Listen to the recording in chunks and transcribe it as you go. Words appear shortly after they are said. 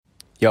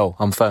Yo,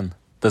 I'm Finn.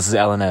 This is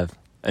Ellen Ave.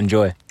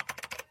 Enjoy.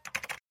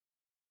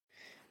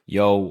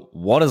 Yo,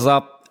 what is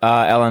up,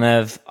 Ellen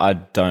Ave? I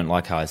don't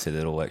like how I said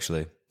it all,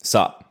 actually.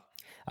 Sup?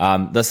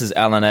 This is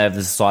Ellen Ave.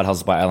 This is Side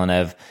Hustle by Ellen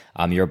Ave.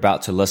 You're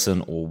about to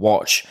listen or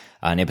watch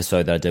an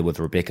episode that I did with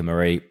Rebecca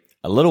Marie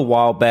a little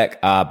while back,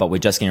 but we're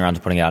just getting around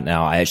to putting it out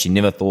now. I actually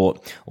never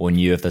thought or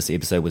knew if this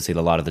episode would see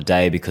the light of the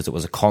day because it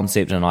was a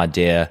concept and an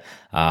idea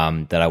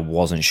that I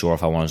wasn't sure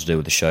if I wanted to do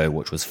with the show,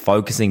 which was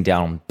focusing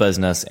down on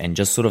business and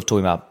just sort of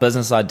talking about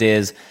business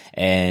ideas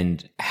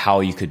and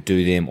how you could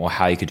do them or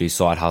how you could do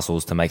side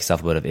hustles to make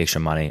yourself a bit of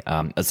extra money.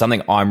 It's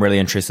something I'm really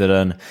interested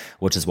in,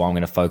 which is why I'm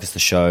going to focus the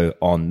show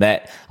on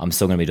that. I'm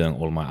still going to be doing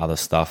all of my other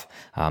stuff,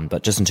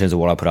 but just in terms of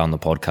what I put out on the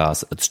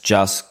podcast, it's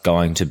just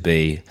going to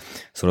be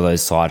sort of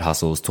those side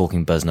hustles,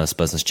 talking business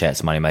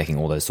chats, money making,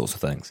 all those sorts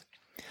of things.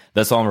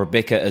 This one,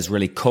 Rebecca, is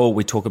really cool.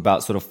 We talk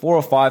about sort of 4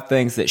 or 5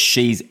 things that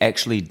she's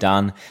actually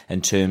done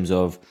in terms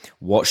of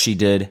what she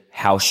did,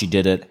 how she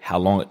did it, how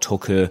long it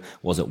took her,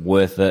 was it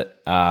worth it,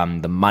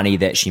 the money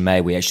that she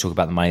made. We actually talk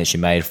about the money that she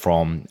made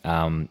from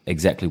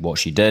exactly what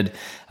she did,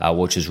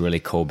 which is really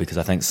cool because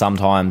I think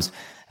sometimes,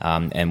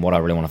 and what I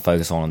really want to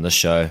focus on this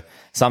show,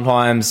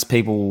 sometimes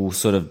people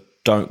sort of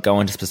don't go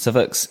into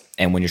specifics,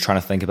 and when you're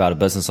trying to think about a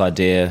business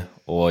idea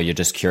or you're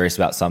just curious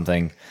about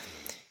something,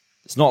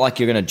 it's not like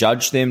you're going to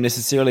judge them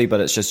necessarily,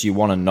 but it's just you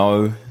want to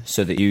know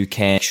so that you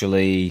can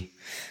actually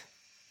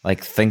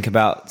like think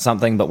about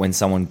something. But when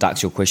someone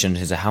ducks your question and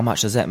says, how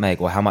much does that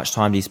make? Or how much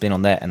time do you spend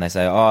on that? And they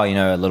say, oh,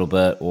 a little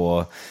bit,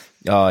 or,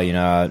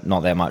 oh, not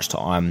that much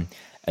time.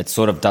 It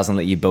sort of doesn't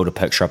let you build a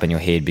picture up in your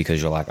head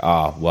because you're like,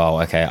 oh,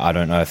 well, okay, I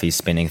don't know if he's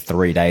spending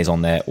 3 days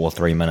on that or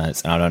 3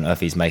 minutes. And I don't know if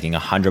he's making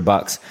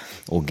 $100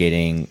 or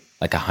getting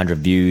like 100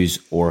 views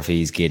or if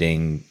he's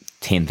getting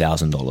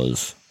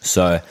 $10,000.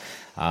 So,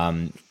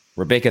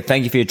 Rebecca,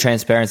 thank you for your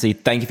transparency.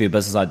 Thank you for your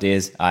business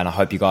ideas. And I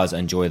hope you guys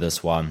enjoy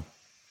this one.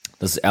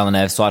 This is Ellen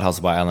Ave, Side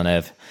Hustle by Ellen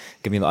Ave.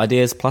 Give me the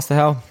ideas plus the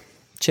how.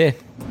 Cheer.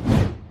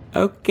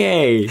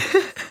 Okay.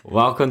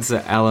 Welcome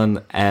to Ellen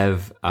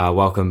Ave.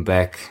 Welcome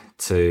back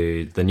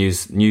to the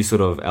new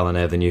sort of Ellen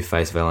Ave, the new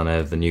face of Ellen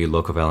Ave, the new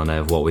look of Ellen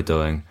Ave, what we're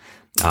doing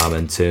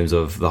in terms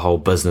of the whole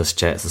business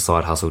chats, the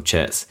side hustle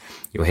chats.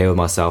 You're here with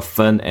myself,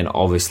 Finn, and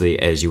obviously,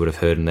 as you would have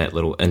heard in that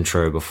little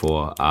intro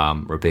before,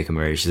 Rebecca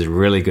Marie. She's a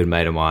really good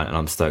mate of mine, and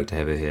I'm stoked to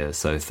have her here,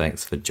 so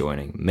thanks for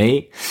joining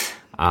me.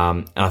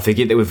 And I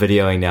forget that we're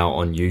videoing now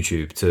on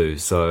YouTube too,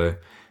 so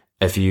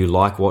if you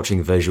like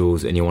watching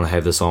visuals and you want to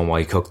have this on while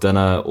you cook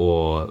dinner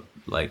or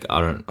I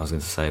was going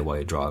to say while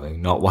you're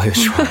driving, not while you're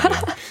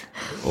driving,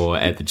 or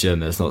at the gym,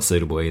 that's not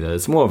suitable either.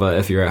 It's more of a,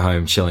 if you're at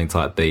home, chilling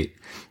type beat.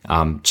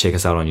 Check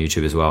us out on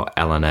YouTube as well,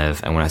 Ellen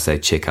Ave. And when I say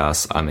check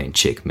us, I mean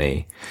check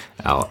me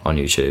out on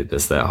YouTube.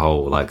 There's that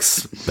whole, that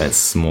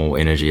small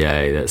energy,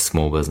 that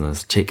small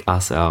business. Check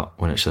us out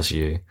when it's just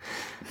you.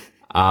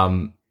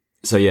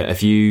 So yeah,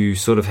 if you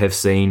sort of have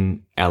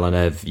seen Ellen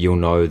Ave, you'll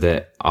know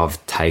that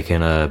I've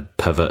taken a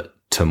pivot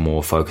to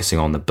more focusing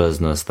on the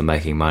business, the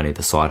making money,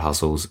 the side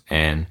hustles,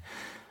 and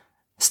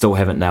still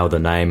haven't nailed the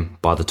name.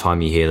 By the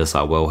time you hear this,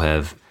 I will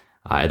have.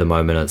 At the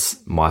moment,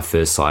 it's My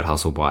First Side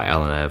Hustle by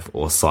Ellen Ave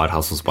or Side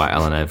Hustles by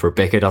Ellen Ave.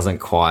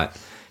 Rebecca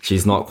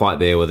she's not quite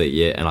there with it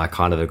yet, and I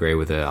kind of agree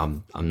with her.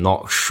 I'm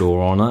not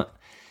sure on it.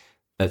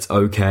 It's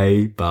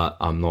okay, but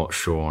I'm not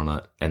sure on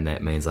it, and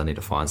that means I need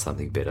to find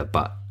something better.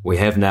 But we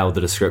have nailed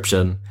the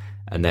description,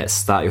 and that's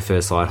Start Your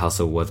First Side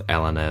Hustle with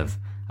Ellen Ave.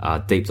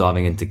 Deep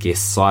diving into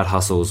guest side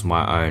hustles,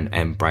 my own,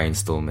 and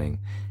brainstorming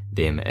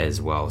them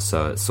as well.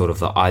 So it's sort of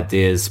the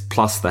ideas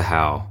plus the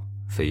how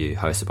for you,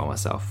 hosted by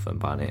myself and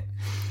Barnett.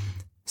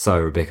 So,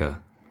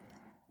 Rebecca.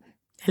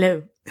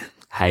 Hello.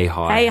 Hey,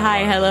 hi. Hey,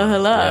 hi, hello.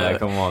 Yeah,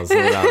 come on,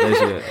 sort it out.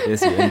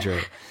 There's your intro.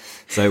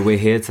 So we're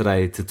here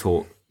today to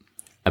talk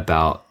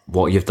about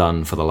what you've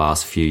done for the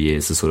last few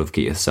years to sort of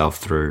get yourself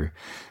through,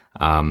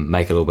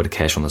 make a little bit of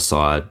cash on the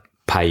side,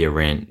 pay your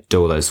rent,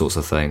 do all those sorts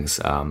of things,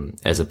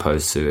 as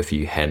opposed to if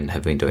you hadn't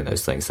have been doing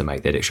those things to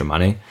make that extra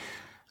money.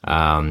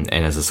 And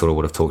as I sort of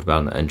would have talked about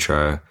in the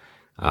intro,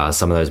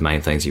 some of those main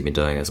things you've been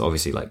doing is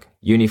obviously like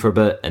uni for a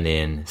bit and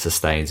then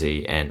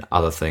Sustainzy and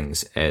other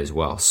things as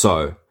well.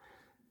 So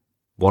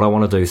what I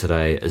want to do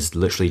today is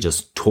literally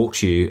just talk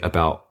to you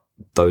about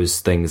those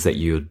things that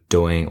you're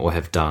doing or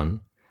have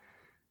done,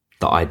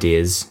 the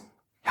ideas,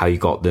 how you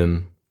got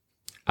them,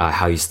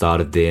 how you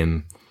started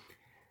them,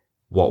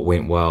 what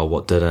went well,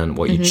 what didn't,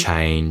 what you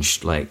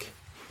changed,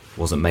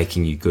 was it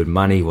making you good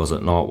money, was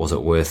it not, was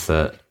it worth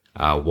it,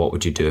 what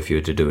would you do if you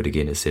were to do it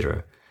again,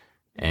 etc.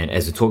 And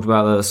as we talked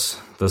about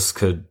this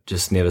could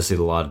just never see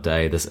the light of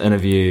day. This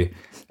interview,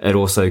 it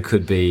also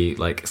could be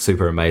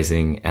super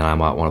amazing, and I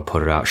might want to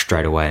put it out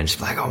straight away and just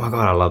be like, oh my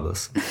God, I love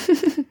this.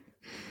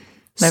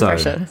 No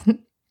pressure. Do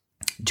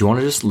you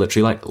want to just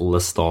literally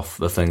list off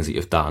the things that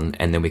you've done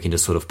and then we can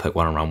just sort of pick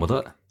one and run with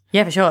it?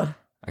 Yeah, for sure.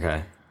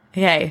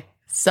 Okay.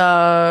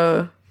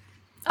 So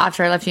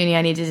after I left uni,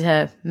 I needed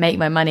to make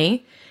my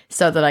money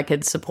so that I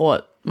could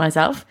support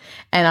myself.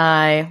 And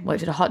I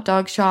worked at a hot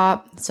dog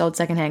shop, sold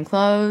secondhand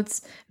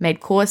clothes, made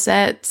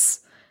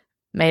corsets,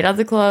 made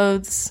other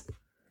clothes,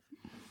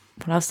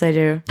 What else do they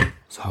do?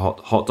 So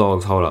hot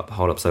dogs, hold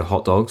up. So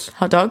hot dogs.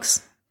 Hot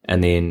dogs.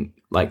 And then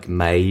like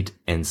made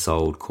and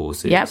sold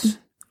corsets. Yep.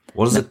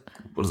 What is it?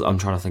 I'm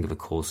trying to think of a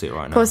corset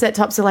right now. Corset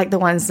tops are like the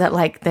ones that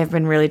like they've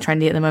been really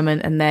trendy at the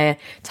moment, and they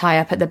tie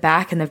up at the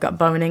back and they've got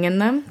boning in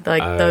them.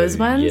 Like those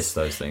ones. Yes,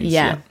 those things.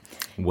 Yeah.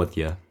 With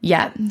you.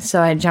 Yeah.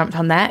 So I jumped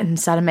on that and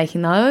started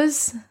making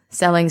those,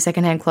 selling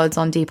secondhand clothes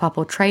on Depop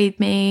or Trade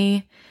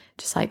Me,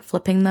 just like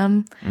flipping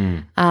them.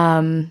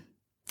 And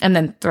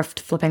then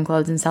thrift flipping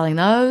clothes and selling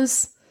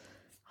those.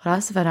 What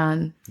else have I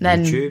done?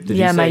 Then YouTube? Did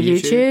you say my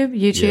YouTube?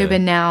 YouTube, Yeah.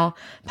 and now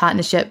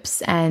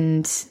partnerships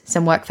and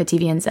some work for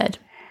TVNZ.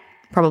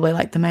 Probably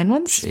like the main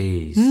ones.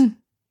 Jeez.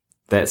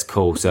 That's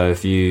cool. So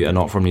if you are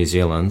not from New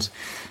Zealand,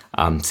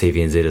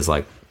 TVNZ is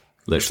like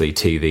literally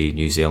TV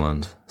New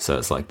Zealand. So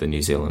it's like the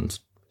New Zealand,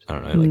 I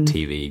don't know, like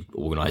TV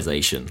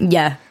organization.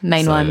 Yeah,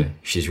 main one.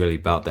 She's really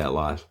about that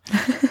life.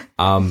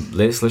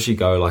 Let's literally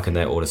go like in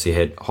that order. So you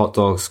had hot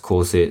dogs,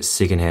 corsets,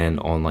 secondhand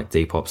on like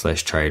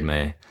Depop/Trade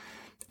Me.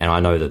 And I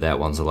know that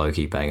one's a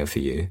low-key banger for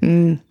you.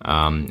 And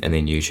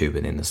then YouTube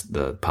and then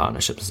the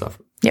partnerships and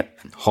stuff.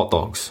 Yep. Hot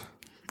dogs.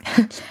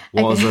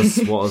 What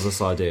was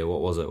this idea?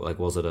 What was it? Like,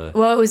 was it a...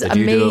 Well, it was, did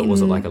you do it?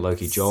 Was it like a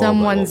low-key job?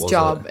 Someone's Like,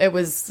 job. It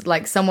was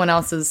like someone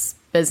else's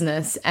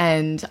business.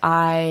 And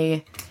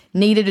I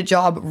needed a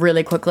job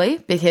really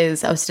quickly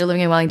because I was still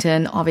living in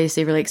Wellington.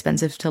 Obviously really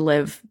expensive to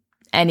live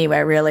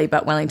anywhere really,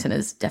 but Wellington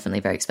is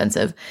definitely very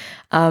expensive.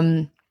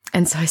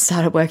 And so I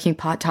started working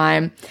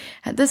part-time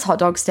at this hot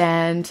dog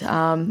stand.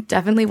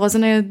 Definitely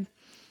wasn't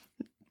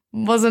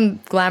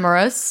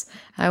glamorous.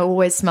 I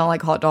always smell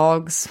like hot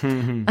dogs.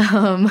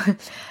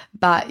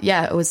 But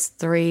yeah, it was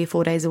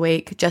 3-4 days a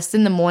week, just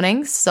in the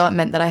mornings. So it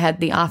meant that I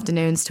had the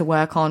afternoons to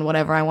work on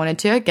whatever I wanted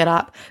to. Get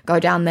up, go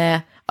down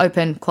there,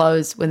 open,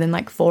 close within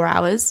like 4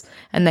 hours,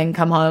 and then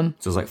come home.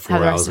 So it was like 4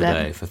 hours a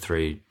day for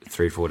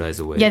 4 days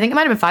a week. Yeah, I think it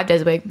might have been 5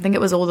 days a week. I think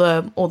it was all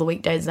the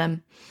weekdays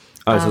then.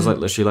 Oh, so it was like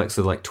literally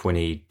like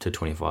 20 to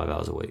 25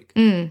 hours a week.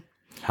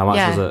 How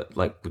much was it?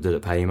 Like, did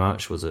it pay you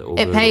much? Was it all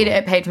It good, paid. or?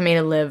 It paid for me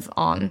to live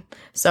on.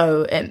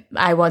 So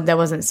there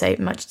wasn't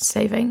much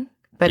saving,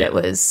 but it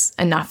was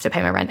enough to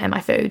pay my rent and my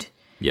food.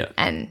 Yeah.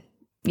 And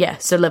yeah,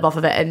 so live off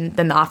of it. And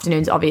then the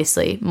afternoons,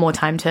 obviously, more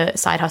time to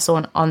side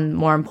hustle on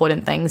more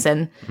important things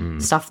and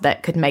stuff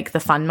that could make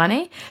the fun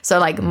money. So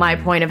like my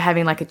point of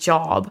having like a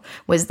job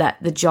was that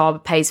the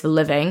job pays for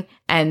living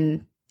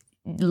and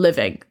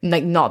living,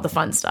 like not the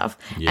fun stuff.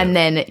 Yeah. And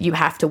then you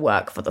have to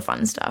work for the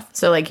fun stuff.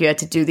 So like you had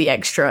to do the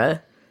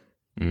extra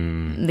I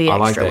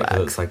like that work.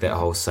 because it's like that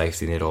whole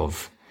safety net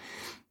of,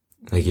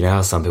 like, you know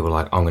how some people are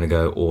like, I'm going to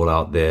go all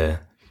out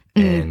there.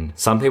 And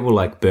some people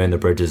like burn the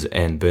bridges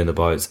and burn the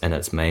boats and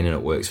it's mean and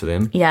it works for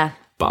them. Yeah.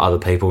 But other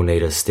people need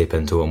to step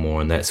into it more.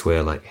 And that's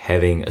where like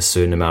having a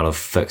certain amount of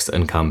fixed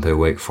income per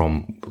week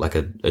from like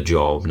a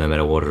job, no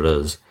matter what it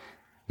is,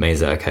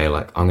 means that, okay,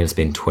 like I'm going to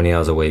spend 20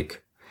 hours a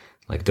week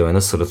like doing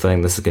this sort of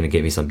thing. This is going to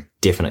get me some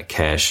definite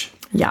cash.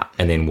 Yeah.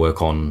 And then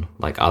work on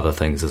like other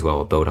things as well,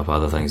 or build up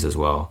other things as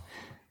well.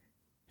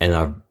 And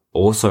I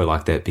also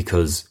like that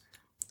because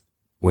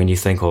when you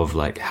think of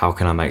like, how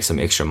can I make some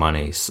extra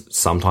money?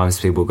 Sometimes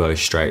people go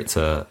straight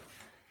to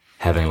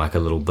having like a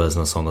little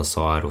business on the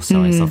side or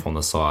selling stuff on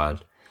the side.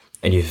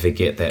 And you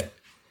forget that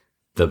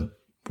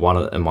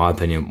in my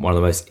opinion, one of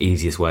the most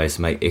easiest ways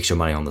to make extra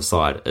money on the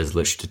side is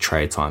literally to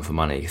trade time for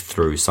money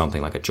through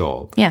something like a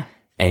job. Yeah.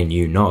 And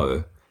you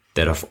know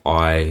that if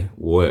I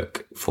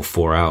work for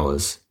 4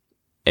 hours,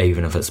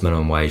 even if it's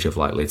minimum wage of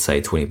like, let's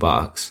say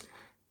 $20,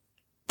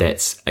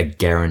 that's a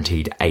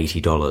guaranteed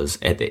 $80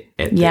 at the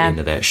end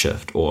of that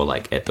shift, or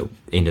like at the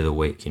end of the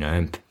week, you know,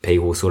 and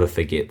people sort of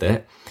forget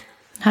that.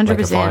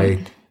 100%.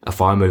 Like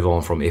if I move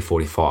on from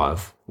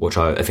F45, which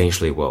I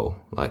eventually will,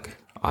 like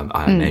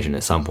I imagine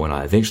at some point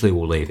I eventually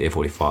will leave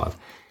F45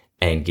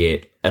 and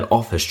get an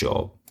office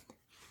job,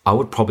 I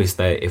would probably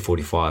stay at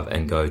F45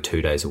 and go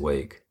 2 days a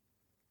week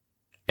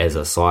as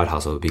a side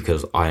hustle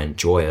because I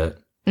enjoy it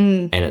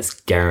and it's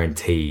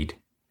guaranteed.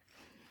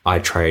 I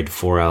trade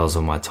 4 hours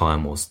of my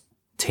time or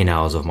 10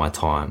 hours of my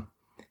time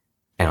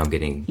and I'm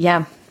getting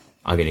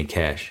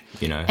cash,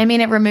 you know. I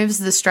mean, it removes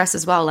the stress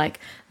as well.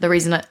 Like the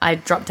reason I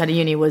dropped out of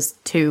uni was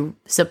to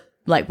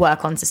like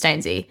work on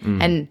Sustainzy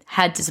and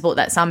had to support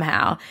that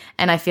somehow.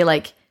 And I feel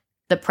like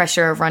the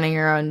pressure of running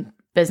your own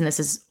business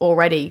is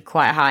already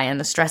quite high and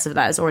the stress of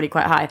that is already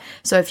quite high.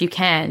 So if you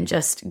can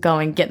just go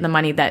and get the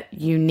money that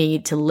you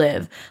need to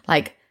live,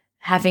 like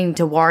having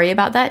to worry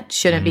about that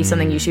shouldn't be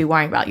something you should be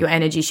worrying about. Your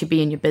energy should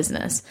be in your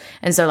business.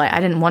 And so like I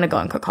didn't want to go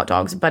and cook hot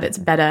dogs, but it's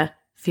better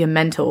for your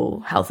mental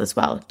health as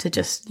well to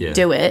just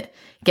do it,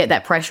 get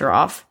that pressure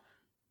off,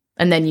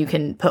 and then you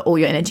can put all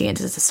your energy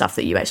into the stuff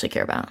that you actually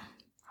care about.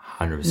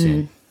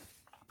 100%.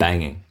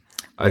 Banging.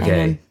 Okay,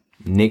 Banging.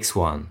 Next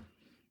one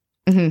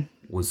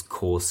was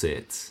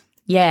corsets.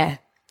 Yeah.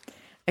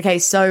 Okay,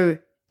 so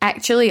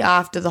actually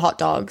after the hot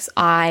dogs,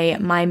 I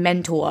met my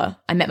mentor.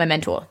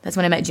 That's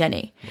when I met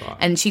Jenny. Right.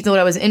 And she thought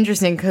I was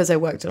interesting because I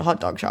worked at a hot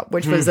dog shop,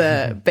 which was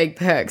a big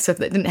perk. So if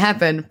that didn't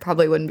happen,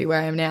 probably wouldn't be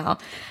where I am now.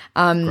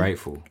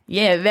 Grateful.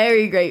 Yeah,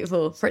 very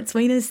grateful. Fritz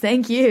Wieners,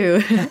 thank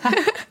you.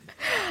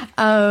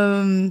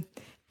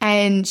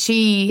 And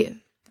she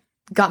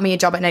got me a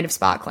job at Native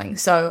Sparkling.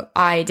 So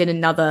I did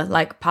another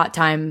like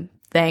part-time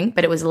thing,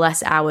 but it was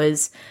less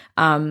hours.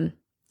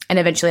 And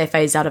eventually I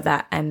phased out of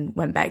that and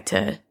went back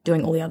to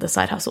doing all the other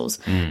side hustles.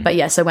 But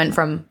yeah, so went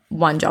from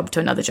one job to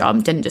another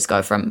job. Didn't just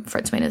go from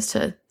Fritz Wieners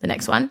to the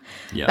next one.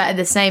 Yeah. But at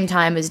the same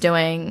time as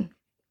doing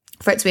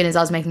Fritz Wieners, I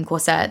was making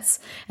corsets.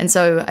 And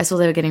so I saw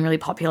they were getting really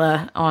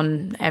popular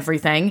on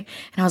everything.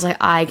 And I was like,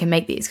 I can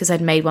make these, because I'd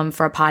made one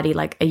for a party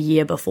like a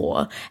year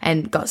before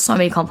and got so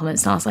many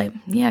compliments. And I was like,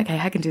 yeah, okay,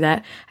 I can do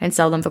that. And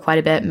sell them for quite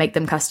a bit, make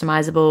them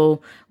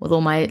customizable with all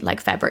my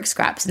like fabric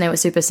scraps. And they were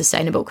super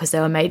sustainable because they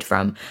were made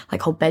from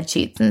like whole bed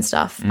sheets and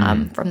stuff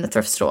from the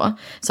thrift store.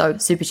 So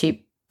super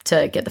cheap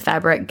to get the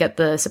fabric, get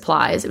the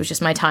supplies. It was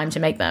just my time to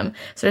make them.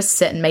 So just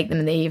sit and make them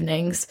in the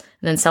evenings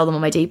and then sell them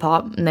on my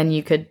Depop. And then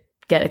you could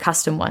get a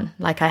custom one.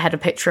 Like I had a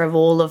picture of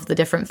all of the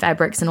different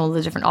fabrics and all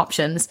the different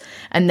options,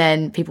 and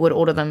then people would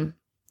order them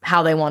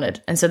how they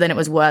wanted. And so then it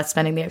was worth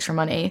spending the extra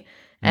money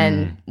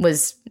and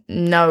was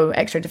no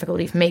extra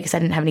difficulty for me because I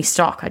didn't have any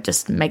stock. I'd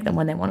just make them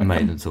when they wanted Made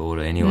them. them to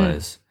order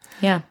anyways.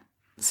 Yeah.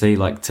 See,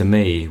 like to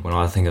me, when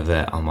I think of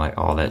that, I'm like,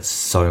 oh, that's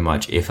so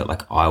much effort.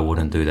 Like I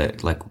wouldn't do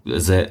that. Like,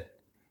 was it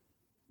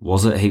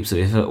heaps of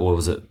effort, or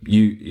was it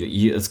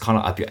you it's kind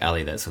of up your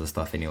alley, that sort of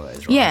stuff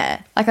anyways, right?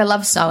 Yeah. Like I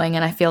love sewing,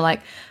 and I feel like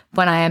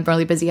when I am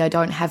really busy, I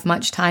don't have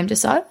much time to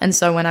sew. And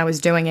so when I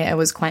was doing it, it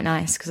was quite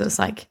nice because it was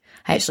like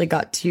I actually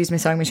got to use my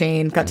sewing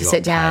machine, got to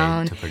sit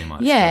down. To pretty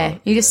much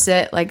you just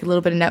sit like a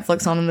little bit of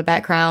Netflix on in the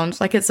background.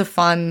 Like it's a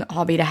fun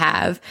hobby to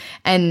have.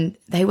 And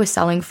they were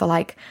selling for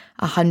like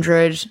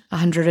 100,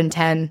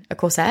 110 a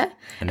corset.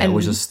 And that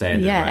was just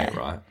standard rate,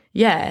 right?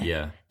 Yeah.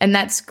 Yeah. And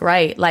that's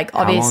great. Like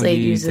obviously how long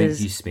do you users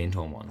think you spent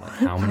on one? Like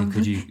how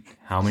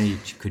many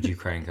could you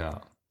crank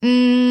out?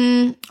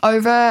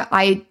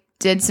 I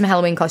did some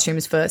Halloween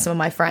costumes for some of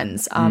my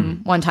friends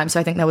one time. So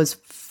I think there was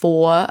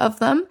 4 of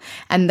them,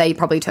 and they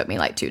probably took me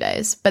like 2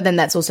 days. But then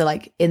that's also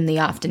like in the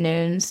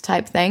afternoons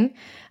type thing.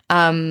 So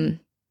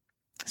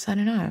I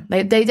don't know.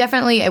 They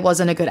definitely, it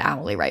wasn't a good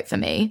hourly rate for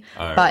me.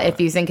 Oh, but if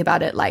you think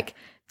about it, like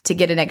to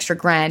get an extra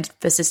grand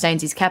for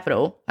Sustainsy's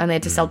capital, I only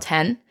had to sell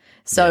 10.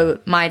 So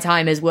my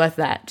time is worth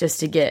that just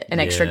to get an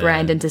extra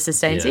grand into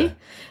Sustainsy. Yeah.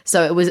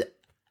 So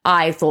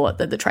I thought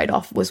that the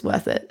trade-off was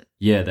worth it.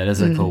 Yeah, that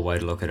is a cool way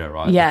to look at it,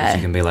 right? Yeah. Because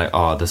you can be like,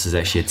 oh, this is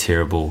actually a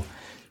terrible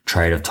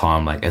trade of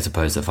time, like as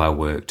opposed to if I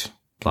worked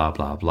blah,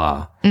 blah,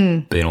 blah.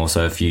 But then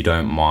also if you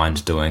don't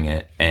mind doing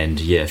it, and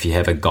if you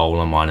have a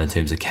goal in mind in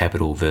terms of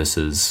capital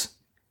versus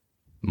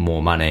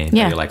more money,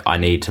 you're like, I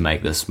need to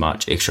make this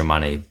much extra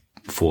money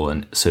for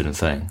a certain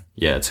thing.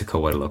 Yeah, it's a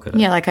cool way to look at it.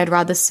 Yeah, like I'd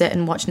rather sit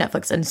and watch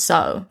Netflix and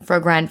sew for a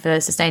grand for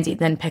Sustainsy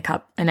than pick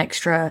up an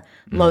extra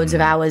loads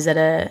of hours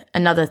at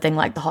another thing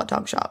like the hot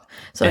dog shop.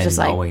 So it's just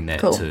like, knowing that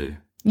cool. too.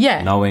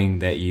 Yeah. Knowing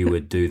that you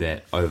would do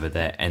that over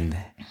that, and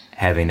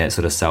having that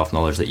sort of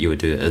self-knowledge that you would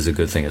do it is a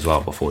good thing as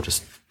well before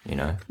just,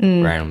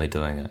 randomly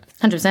doing it.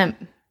 100%.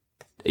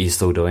 Are you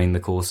still doing the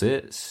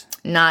corsets?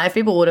 Nah, if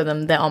people order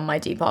them, they're on my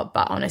Depop,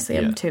 but honestly,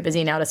 I'm too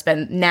busy now to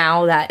spend.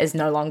 Now that is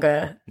no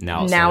longer,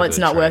 now it's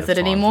not worth it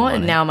anymore,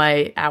 and now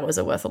my hours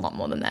are worth a lot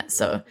more than that.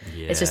 So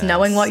it's just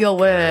knowing what you're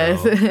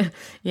worth.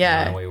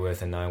 Knowing what you're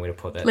worth and knowing where to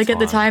put that Like at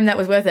the time, that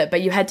was worth it,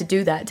 but you had to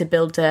do that to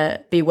build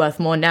to be worth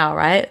more now,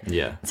 right?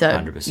 Yeah, so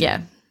 100%.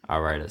 Yeah. I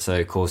rate it.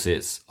 So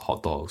corsets,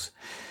 hot dogs.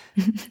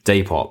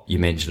 Depop, you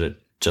mentioned it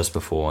just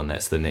before, and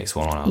that's the next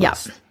one on our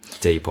list.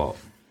 Depop.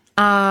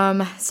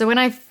 So when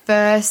I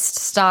first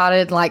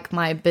started like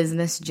my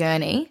business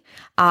journey,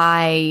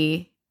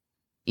 I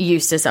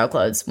used to sell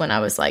clothes when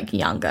I was like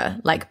younger,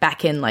 like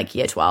back in like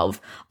year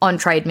 12 on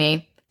Trade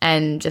Me,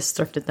 and just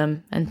thrifted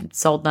them and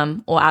sold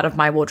them, or out of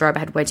my wardrobe. I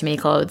had way too many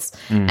clothes,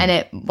 and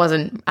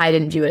I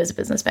didn't view it as a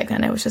business back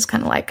then. It was just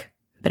kind of like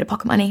a bit of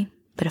pocket money,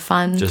 bit of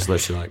fun. Just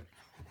literally like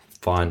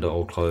find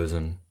old clothes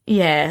and...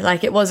 Yeah,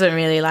 like it wasn't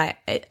really like,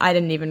 I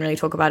didn't even really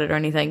talk about it or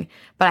anything,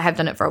 but I have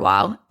done it for a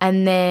while.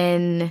 And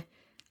then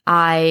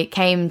I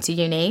came to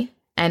uni,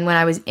 and when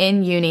I was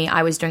in uni,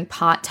 I was doing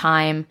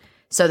part-time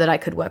so that I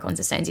could work on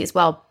Sustainzy as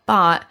well.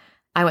 But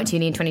I went to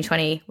uni in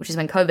 2020, which is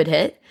when COVID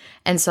hit,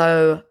 and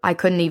so I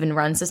couldn't even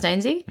run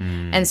Sustainzy.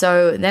 And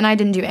so then I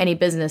didn't do any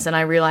business, and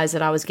I realized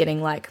that I was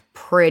getting like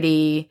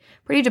pretty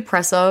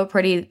depresso,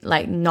 pretty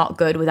like not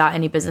good without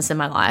any business in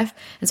my life.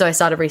 And so I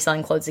started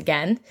reselling clothes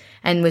again,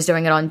 and was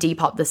doing it on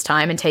Depop this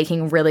time and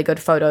taking really good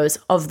photos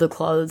of the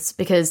clothes,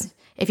 because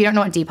if you don't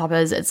know what Depop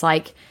is, it's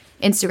like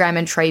Instagram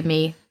and Trade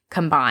Me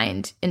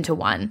combined into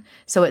one.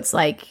 So it's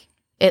like,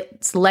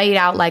 it's laid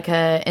out like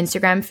a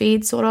Instagram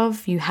feed, sort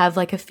of. You have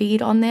like a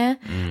feed on there,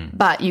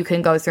 but you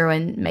can go through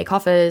and make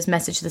offers,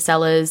 message the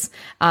sellers,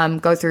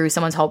 go through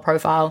someone's whole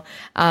profile.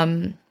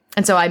 And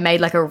so I made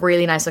like a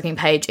really nice looking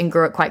page and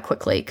grew it quite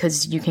quickly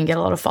because you can get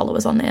a lot of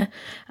followers on there.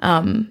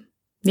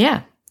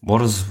 Yeah.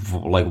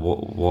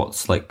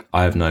 What's like,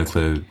 I have no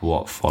clue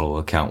what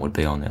follower count would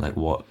be on there. Like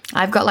what?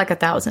 I've got like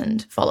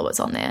 1,000 followers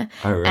on there.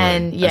 Oh, really?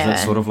 And yeah.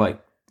 Is it sort of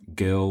like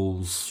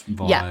girls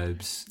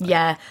vibes?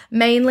 Yeah.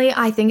 Mainly,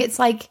 I think it's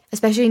like,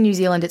 especially in New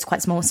Zealand, it's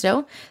quite small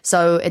still.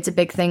 So it's a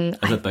big thing.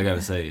 Is it big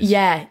overseas?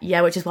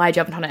 Yeah, which is why I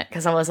jumped on it,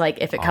 because I was like,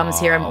 if it comes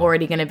here, I'm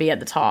already going to be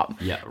at the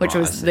top, which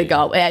was the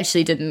goal. It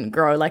actually didn't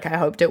grow like I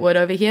hoped it would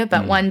over here,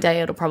 but one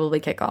day it'll probably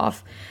kick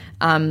off.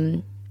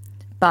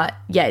 But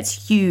yeah,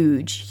 it's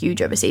huge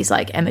overseas.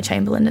 Like Emma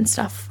Chamberlain and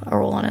stuff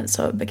are all on it.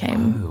 So it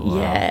became,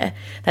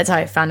 that's how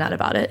I found out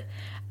about it.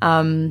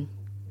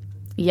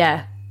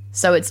 Yeah.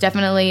 So it's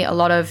definitely a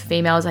lot of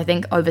females. I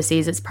think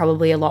overseas it's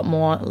probably a lot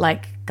more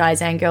like guys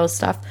and girls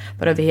stuff.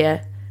 But over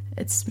here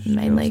it's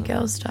mainly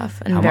girls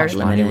stuff and very limited.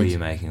 How much money were you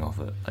making off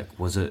it? Like,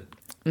 was it?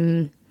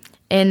 In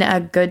a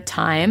good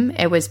time,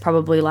 it was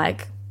probably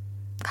like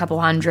a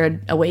couple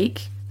hundred a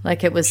week.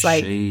 Like it was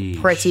like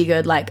pretty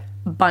good. Like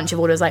a bunch of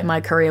orders, like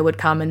my courier would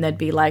come and there'd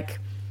be like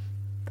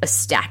a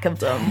stack of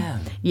them. Damn.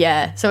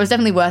 Yeah. So it was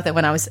definitely worth it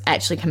when I was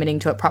actually committing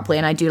to it properly.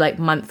 And I do like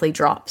monthly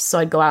drops. So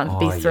I'd go out and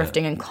be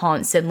thrifting and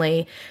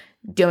constantly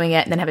doing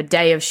it, and then have a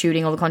day of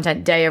shooting all the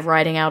content, day of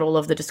writing out all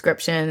of the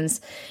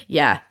descriptions.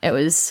 Yeah, it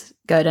was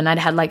good. And I'd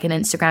had like an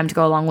Instagram to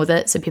go along with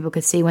it so people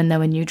could see when there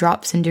were new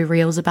drops and do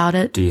reels about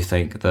it. Do you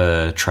think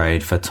the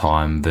trade for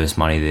time versus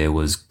money there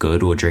was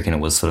good, or do you reckon it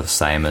was sort of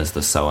same as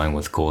the sewing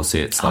with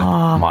corsets? Like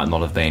might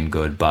not have been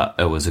good, but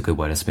it was a good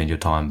way to spend your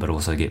time but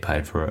also get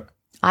paid for it?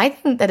 I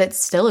think that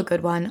it's still a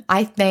good one.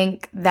 I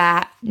think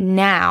that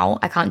now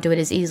I can't do it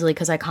as easily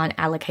because I can't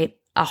allocate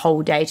a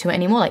whole day to it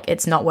anymore. Like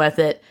it's not worth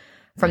it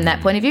from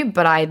that point of view,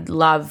 but I'd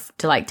love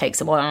to like take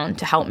someone on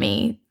to help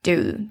me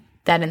do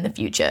that in the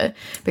future,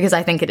 because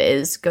I think it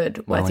is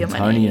good worth your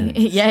money.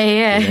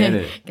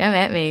 Yeah. Come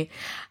at me.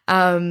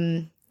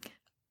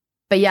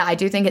 But yeah, I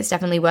do think it's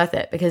definitely worth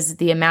it, because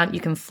the amount you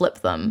can flip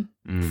them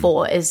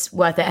for is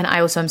worth it. And I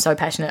also am so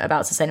passionate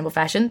about sustainable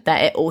fashion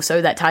that it also,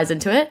 that ties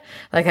into it.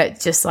 Like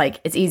it's just like,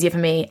 it's easier for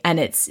me, and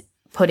it's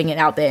putting it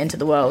out there into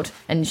the world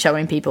and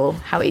showing people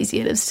how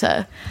easy it is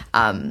to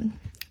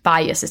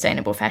buy your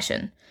sustainable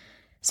fashion.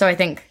 So I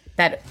think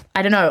that,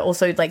 I don't know,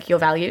 also like your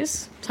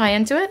values tie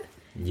into it.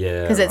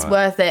 Yeah. Because it's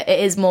worth it. It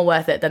is more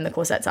worth it than the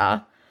corsets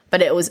are.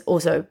 But it was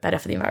also better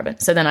for the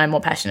environment. So then I'm more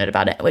passionate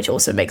about it, which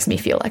also makes me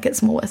feel like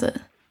it's more worth it.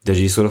 Did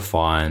you sort of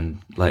find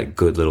like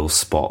good little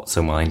spots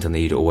in Wellington that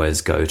you'd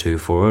always go to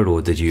for it?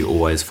 Or did you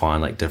always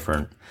find like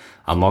different?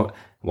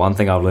 One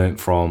thing I've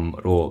learned from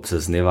Rorps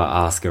is never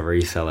ask a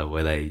reseller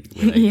where they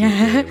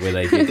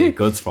get their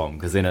goods from,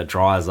 because then it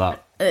dries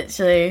up.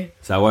 Literally.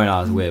 So I won't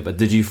ask where, but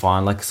did you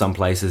find like some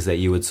places that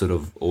you would sort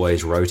of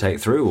always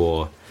rotate through,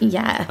 or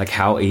like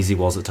how easy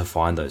was it to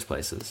find those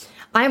places?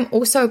 I'm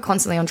also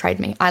constantly on Trade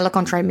Me. I look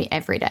on Trade Me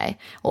every day,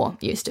 or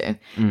used to.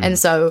 And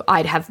so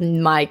I'd have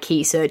my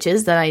key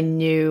searches that I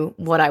knew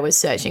what I was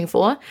searching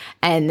for.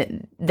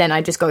 And then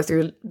I just go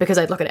through, because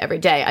I'd look at it every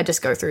day, I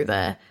just go through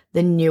the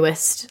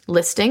newest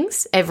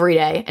listings every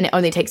day. And it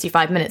only takes you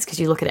 5 minutes because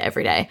you look at it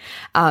every day.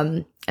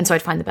 And so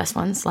I'd find the best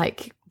ones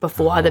like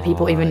before other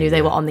people even knew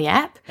they were on the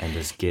app. And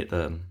just get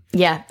them.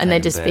 Yeah, and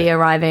they'd just be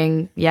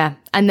arriving. Yeah.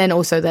 And then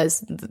also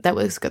that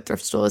was good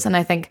thrift stores. And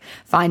I think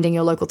finding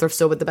your local thrift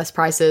store with the best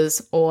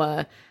prices,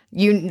 or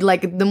you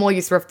like, the more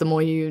you thrift, the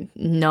more you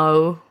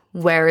know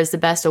where is the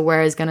best or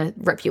where is going to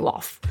rip you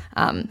off.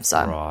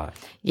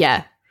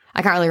 Yeah,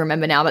 I can't really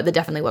remember now, but there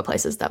definitely were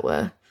places that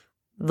were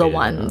the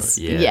ones.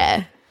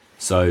 Yeah.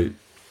 So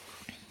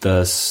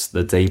the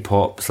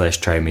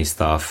Depop / Trade Me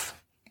stuff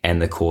and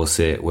the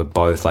corset were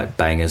both like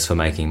bangers for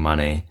making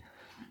money.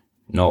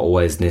 Not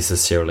always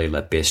necessarily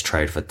the best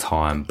trade for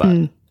time,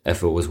 but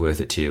if it was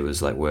worth it to you, it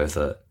was like worth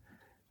it.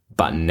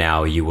 But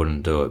now you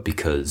wouldn't do it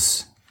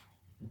because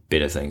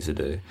better things to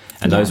do.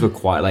 And those were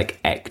quite like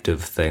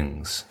active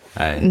things,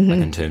 like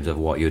in terms of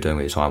what you're doing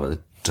with your time. It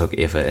took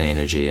effort and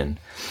energy, and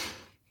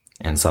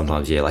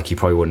sometimes like you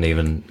probably wouldn't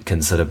even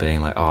consider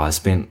being like, oh, I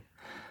spent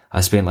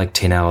like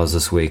 10 hours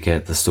this week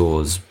at the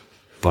stores,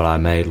 but I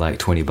made like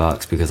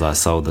 $20 because I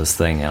sold this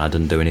thing and I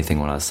didn't do anything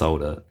when I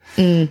sold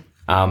it.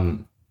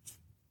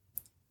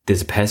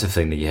 There's a passive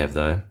thing that you have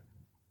though,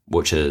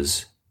 which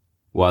is,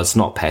 well, it's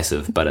not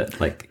passive, but it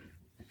like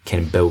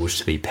can build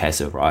to be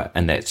passive, right?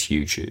 And that's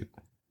YouTube.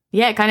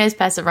 Yeah, it kind of is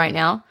passive right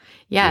now.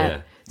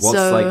 Yeah.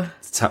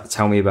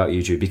 Tell me about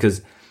YouTube,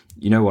 because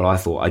you know what I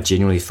thought? I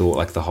genuinely thought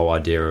like the whole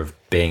idea of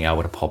being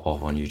able to pop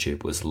off on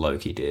YouTube was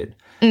low-key dead.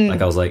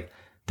 Like I was like,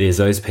 there's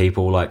those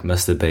people like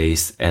Mr.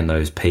 Beast and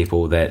those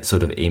people that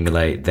sort of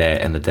emulate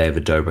that and the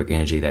David Dobrik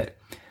energy that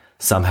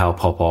somehow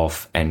pop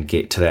off and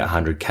get to that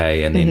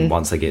 100K, and then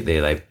once they get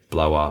there, they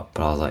blow up.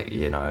 But I was like,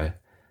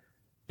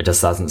 it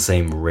just doesn't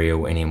seem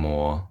real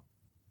anymore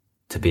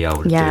to be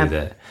able to do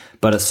that.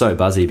 But it's so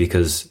buzzy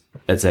because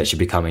it's actually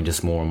becoming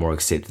just more and more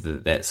accepted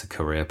that that's a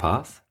career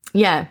path.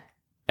 Yeah.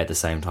 At the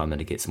same time that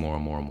it gets more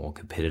and more and more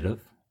competitive.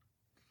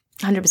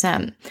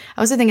 100%.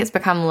 I also think it's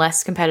become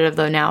less competitive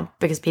though now,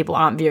 because people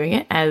aren't viewing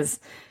it as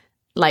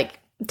like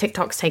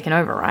TikTok's taken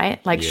over,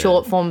 right? Like Yeah.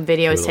 short form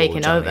videos We're all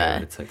taken jumping over.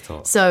 to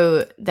TikTok.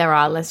 So there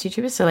are less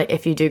YouTubers. So like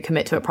if you do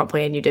commit to it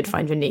properly and you did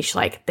find your niche,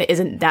 like there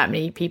isn't that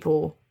many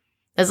people.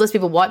 There's less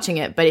people watching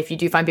it, but if you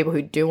do find people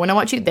who do want to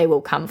watch you, they will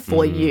come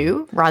for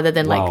you rather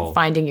than Wow. like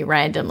finding you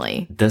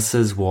randomly. This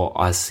is what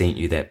I sent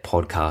you that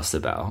podcast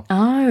about.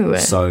 Oh.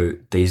 So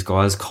these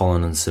guys,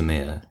 Colin and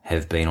Samir,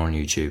 have been on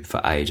YouTube for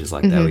ages.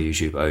 Like they were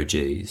YouTube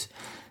OGs.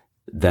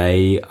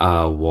 They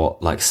are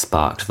what like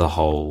sparked the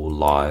whole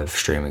live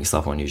streaming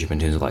stuff on YouTube in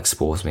terms of like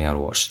sports, being able to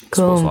watch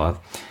sports live.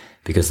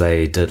 Because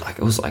they did like,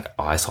 it was like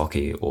ice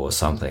hockey or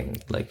something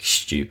like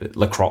stupid.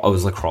 Lacrosse. It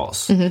was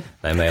lacrosse.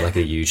 They made like a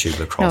YouTube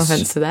No lacrosse.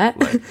 offense to that.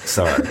 Like,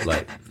 sorry,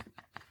 like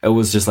it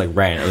was just like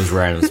random. It was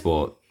random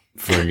sport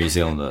for a New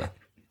Zealander.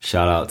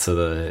 Shout out to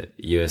the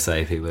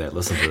USA people that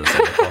listen to this.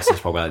 Like, lacrosse is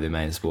probably like their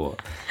main sport.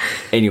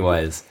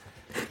 Anyways,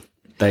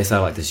 they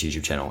started like this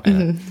YouTube channel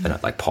and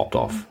it like popped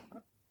off.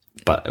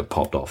 But it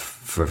popped off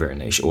for a very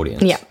niche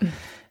audience. Yeah.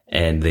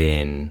 And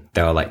then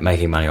they were like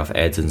making money off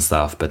ads and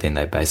stuff, but then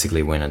they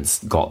basically went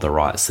and got the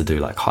rights to do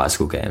like high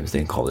school games,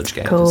 then college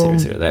games, Cool. et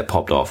cetera. That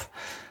popped off.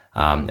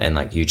 And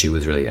like YouTube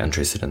was really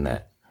interested in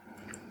that.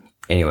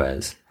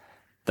 Anyways,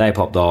 they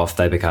popped off.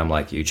 They become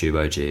like YouTube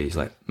OGs,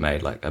 like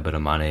made like a bit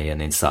of money and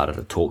then started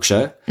a talk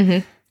show.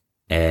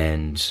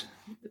 And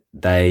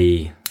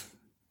they,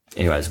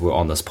 anyways, were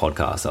on this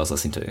podcast I was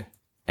listening to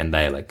and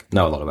they like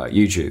know a lot about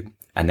YouTube.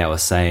 And they were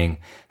saying,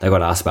 they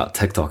got asked about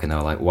TikTok and they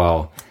were like,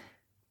 well,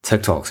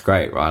 TikTok's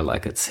great, right?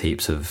 Like it's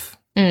heaps of,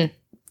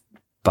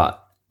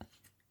 but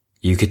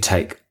you could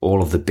take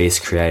all of the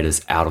best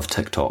creators out of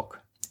TikTok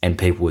and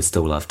people would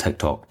still love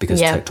TikTok because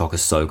TikTok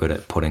is so good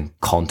at putting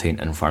content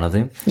in front of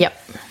them. Yep.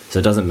 So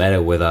it doesn't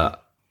matter whether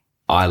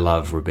I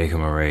love Rebecca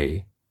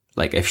Marie,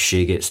 like if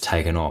she gets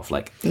taken off,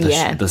 like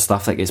the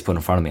stuff that gets put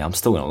in front of me, I'm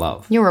still going to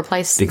love. You'll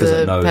replace Because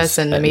the it knows,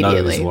 person it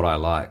immediately. knows what I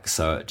like.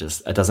 So it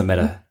doesn't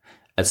matter.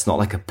 It's not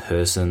like a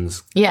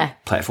person's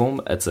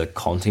platform. It's a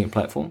content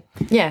platform.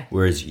 Yeah.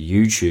 Whereas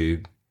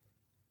YouTube,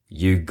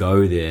 you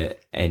go there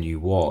and you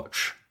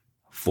watch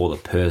for the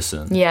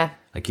person. Yeah.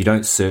 Like you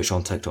don't search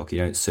on TikTok. You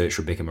don't search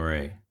Rebecca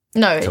Marie.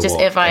 No, it's just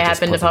watch. if I It just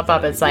happen to puts it pop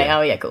up, there. it's like,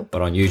 oh yeah, cool.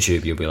 But on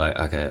YouTube, you'll be like,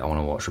 okay, I want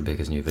to watch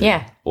Rebecca's new video.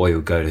 Yeah. Or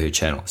you'll go to her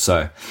channel.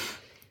 So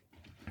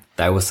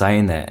they were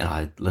saying that and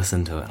I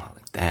listened to it and I was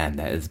like, damn,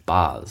 that is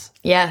bars.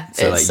 Yeah,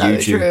 So it's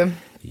like so true.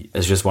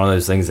 It's just one of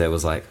those things that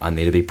was like, I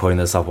need to be putting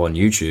this up on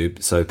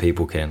YouTube so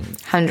people can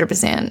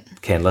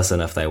 100%. listen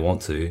if they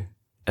want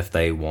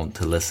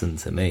to listen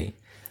to me.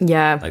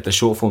 Yeah. Like the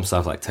short form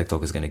stuff like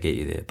TikTok is going to get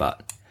you there.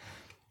 But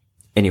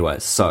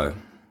anyways, so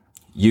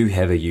you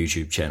have a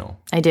YouTube channel.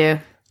 I do.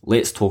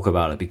 Let's talk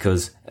about it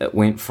because it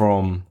went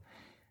from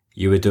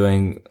you were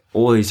doing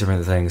all these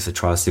different things to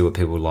try to see what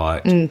people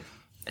liked. And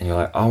you're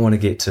like, I want to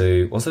get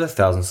to, was it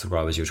 1,000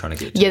 subscribers you were trying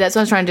to get to? Yeah, that's what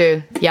I was trying to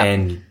do. Yeah.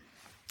 And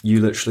you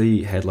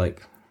literally had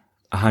like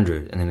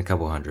 100 and then a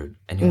couple hundred.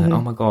 And you're like,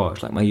 oh my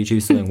gosh, like my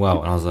YouTube's doing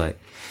well. And I was like,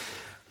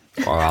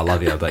 oh, I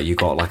love you, but you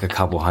got like a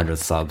couple hundred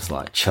subs,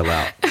 like chill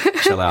out,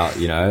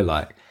 you know,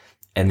 like,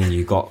 and then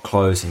you got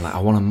close and like, I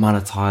want to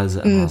monetize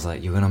it. And I was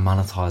like, you're going to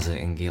monetize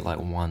it and get like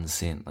 1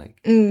 cent. Like,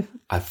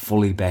 I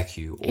fully back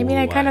you all I mean,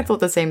 the I kind way. of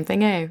thought the same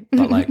thing, eh?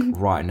 But like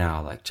right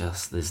now, like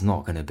just, there's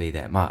not going to be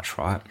that much,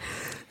 right?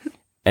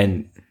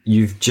 And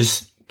you've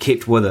just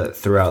kept with it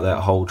throughout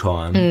that whole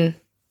time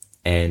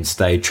and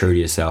stayed true to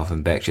yourself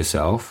and backed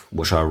yourself,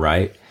 which I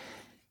rate,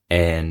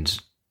 and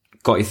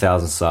got your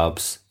 1,000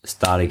 subs,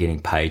 started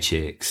getting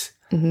paychecks,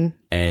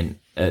 and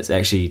it's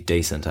actually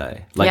decent, eh?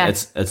 Like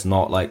it's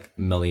not like $1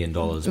 million,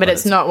 But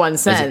it's not 1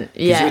 cent.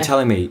 Because you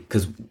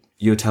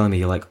were telling me,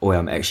 you're like, oh,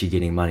 I'm actually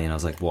getting money, and I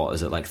was like, what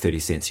is it, like 30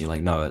 cents? And you're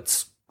like, no,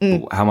 it's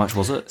how much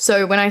was it?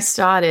 So when I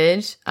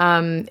started,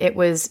 it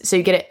was, so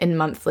you get it in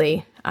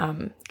monthly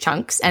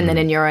chunks, and then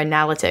in your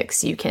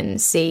analytics you can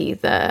see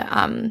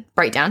the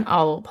breakdown.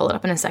 I'll pull it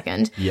up in a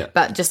second. Yeah.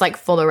 But just like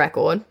for the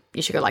record,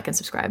 you should go like and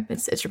subscribe.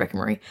 It's Rebecca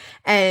Marie.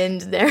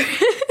 And there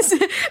is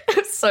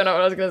it's so not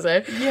what I was gonna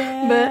say.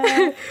 Yeah.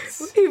 But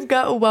we've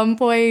got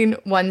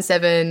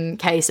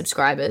 1.17k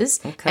subscribers.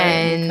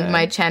 And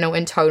my channel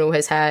in total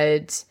has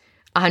had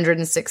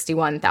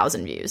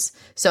 161,000 views.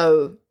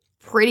 So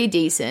pretty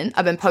decent.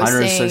 I've been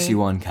posting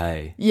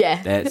 161k.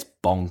 Yeah. That's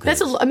bonkers.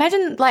 That's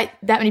imagine like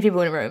that many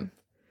people in a room,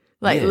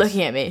 like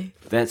looking at me.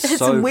 That's It's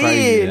so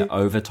crazy weird. that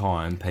over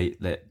time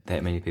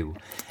that many people.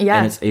 Yeah.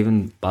 And it's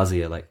even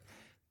buzzier. Like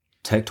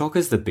TikTok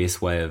is the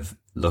best way of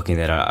looking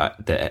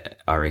at that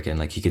I reckon.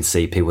 Like you can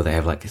see people that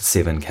have like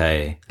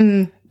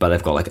 7k, but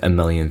they've got like 1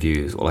 million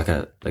views or like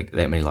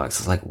that many likes.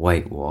 It's like,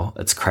 wait, what?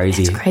 It's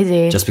crazy. It's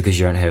crazy. Just because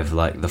you don't have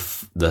like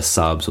the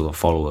subs or the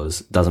followers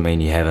doesn't mean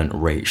you haven't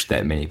reached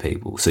that many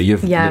people. So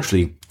you've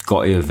literally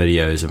got your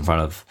videos in front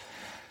of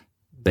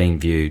being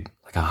viewed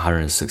like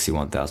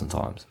 161,000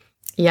 times.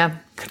 Yeah.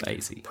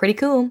 Crazy. Pretty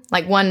cool.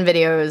 Like one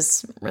video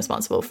is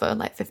responsible for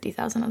like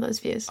 50,000 of those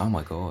views. Oh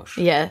my gosh.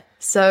 Yeah.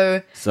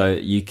 So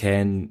you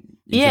can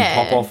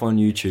pop off on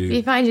YouTube.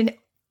 you find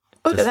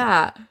look at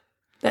that.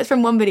 That's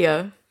from one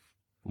video.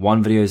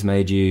 One video's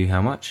made you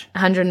how much?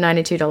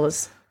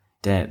 $192.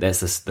 Damn, that's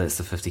the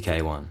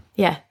 50K one.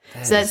 Yeah.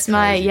 So that's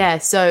my,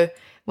 so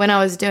when I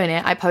was doing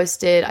it,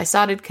 I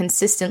started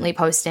consistently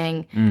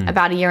posting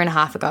about a year and a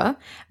half ago.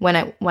 When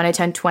I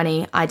turned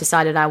 20, I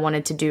decided I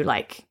wanted to do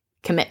like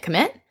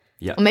commit.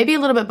 Yeah. Or maybe a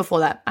little bit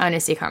before that. I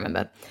honestly can't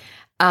remember.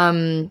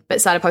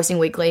 But started posting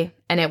weekly,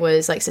 and it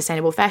was like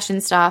sustainable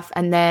fashion stuff.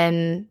 And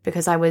then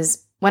because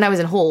when I was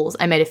in hauls,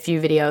 I made a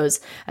few videos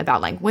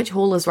about like which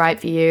haul is right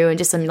for you, and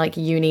just some like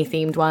uni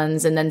themed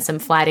ones, and then some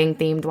flatting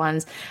themed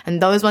ones.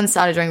 And those ones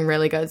started doing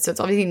really good. So it's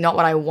obviously not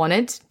what I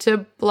wanted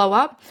to blow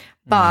up,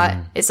 but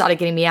it started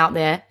getting me out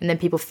there, and then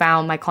people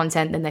found my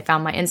content, then they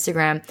found my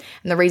Instagram.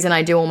 And the reason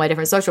I do all my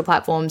different social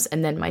platforms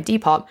and then my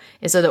Depop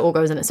is so that it all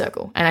goes in a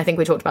circle. And I think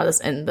we talked about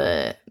this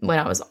when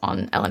I was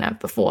on Ellen Ave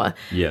before.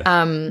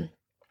 Yeah.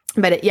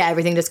 But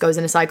everything just goes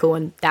in a cycle,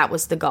 and that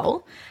was the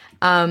goal.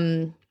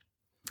 So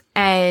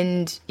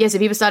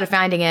people started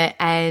finding it,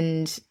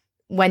 and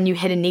when you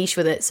hit a niche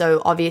with it,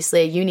 so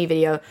obviously a uni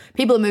video,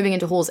 people are moving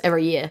into hauls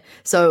every year.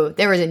 So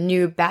there is a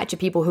new batch of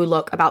people who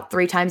look about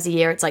 3 times a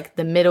year. It's like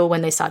the middle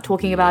when they start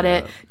talking about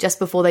it, just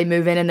before they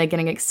move in and they're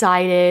getting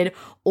excited,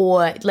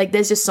 or like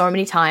there's just so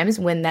many times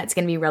when that's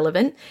going to be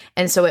relevant.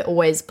 And so it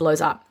always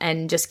blows up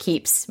and just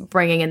keeps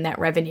bringing in that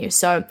revenue.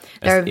 So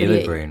they're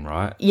evergreen,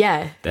 right?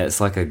 Yeah. That's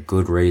like a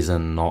good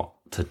reason not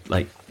to,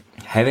 like,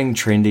 having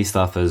trendy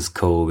stuff is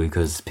cool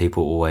because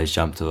people always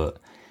jump to it.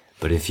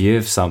 But if you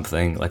have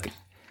something like,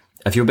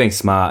 if you're being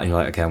smart and you're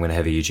like, okay, I'm going to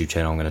have a YouTube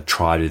channel, I'm going to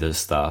try to do this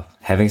stuff.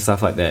 Having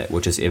stuff like that,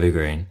 which is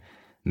evergreen,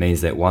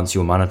 means that once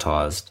you're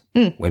monetized,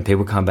 when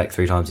people come back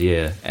 3 times a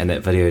year and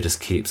that video just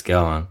keeps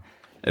going,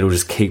 it'll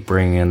just keep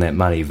bringing in that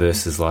money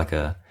versus like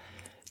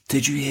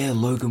did you hear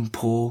Logan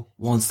Paul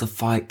wants to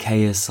fight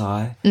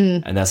KSI?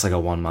 And that's like a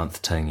 1 month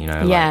thing, you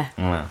know?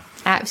 Yeah.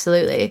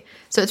 Absolutely.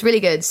 So it's really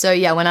good. So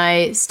when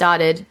I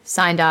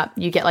signed up,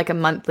 you get like a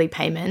monthly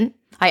payment.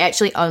 I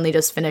actually only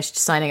just finished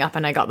signing up,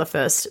 and I got the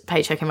first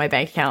paycheck in my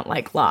bank account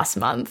like last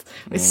month.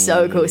 It was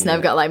so cool. So now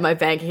I've got like my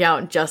bank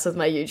account just with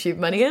my YouTube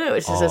money in it,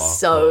 which is just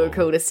so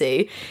cool to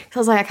see. Because I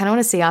was like, I kind of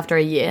want to see after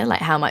a year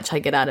like how much I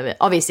get out of it.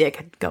 Obviously, I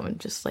could go and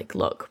just like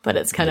look, but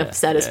it's kind of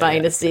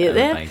satisfying to see it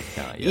there. Bank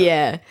account,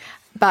 yeah.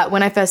 But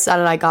when I first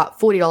started, I got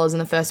 $40 in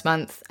the first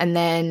month, and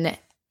then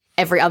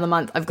every other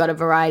month I've got a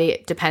variety.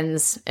 It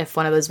depends if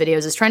one of those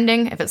videos is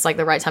trending, if it's like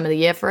the right time of the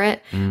year for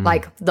it.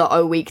 Like the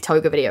O-Week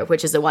toga video,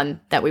 which is the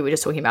one that we were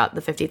just talking about,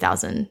 the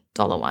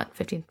 $50,000 one.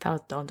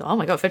 $50,000. Oh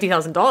my God,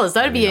 $50,000.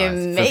 That'd be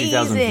amazing.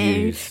 50,000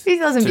 views.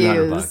 50,000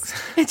 views.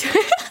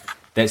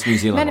 That's New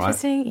Zealand,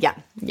 Manifesting. right?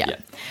 Yeah.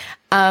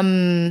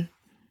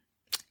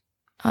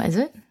 Is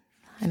it?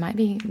 It might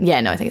be. Yeah,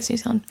 no, I think it's New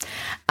Zealand.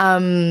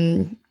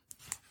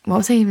 What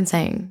was I even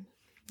saying?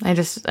 I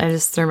just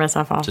threw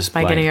myself off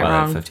by getting it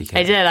wrong. 50K.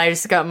 I did. I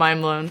just got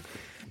mind blown.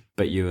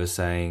 But you were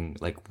saying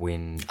like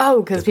when...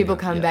 Oh, because people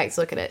come back to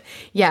look at it.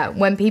 Yeah,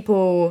 when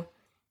people...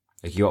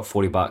 Like you got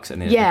 $40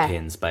 and then it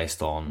depends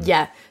based on...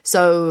 Yeah,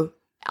 so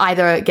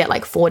either get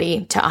like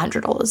 $40 to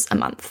 $100 a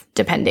month,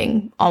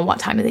 depending on what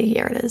time of the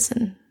year it is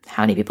and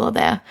how many people are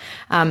there.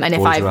 And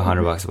if $40 to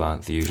 $100 a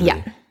month usually.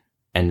 Yeah.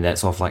 And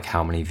that's off like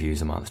how many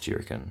views a month do you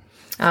reckon?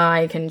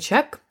 I can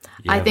check.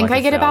 I think I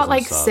get about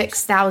like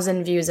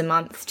 6,000 views a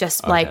month.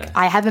 Just like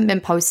I haven't been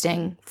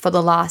posting for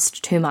the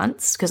last 2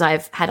 months because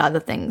I've had other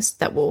things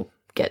that we'll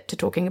get to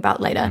talking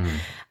about later.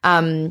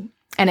 And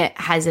it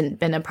hasn't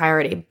been a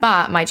priority.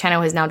 But my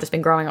channel has now just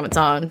been growing on its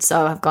own.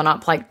 So I've gone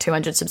up like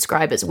 200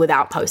 subscribers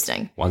without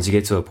posting. Once you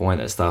get to a point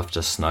that stuff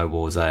just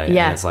snowballs, Yeah.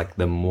 And it's like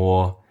the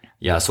more...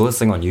 Yeah, I saw this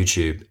thing on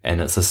YouTube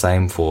and it's the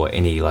same for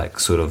any like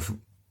sort of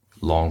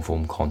long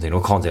form content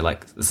or content.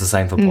 Like it's the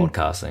same for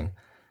podcasting.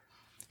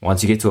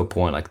 Once you get to a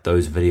point like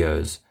those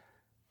videos,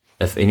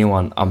 if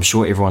anyone, I'm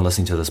sure everyone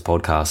listening to this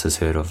podcast has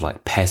heard of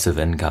like passive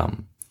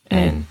income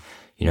and,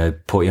 you know,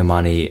 put your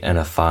money in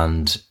a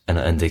fund, in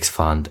an index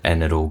fund,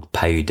 and it'll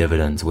pay you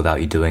dividends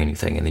without you doing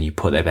anything. And then you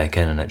put that back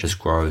in and it just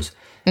grows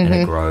and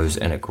it grows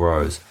and it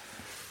grows.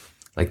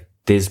 Like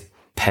there's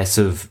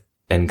passive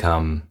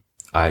income.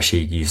 I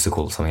actually used to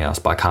call it something else,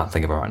 but I can't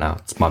think of it right now.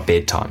 It's my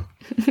bedtime.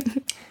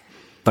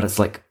 But it's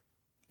like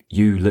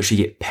you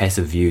literally get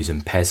passive views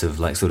and passive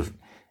like sort of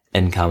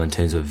income in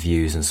terms of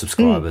views and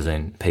subscribers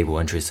and people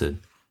interested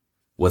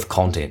with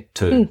content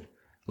too.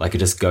 Like it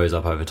just goes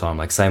up over time.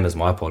 Like same as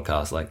my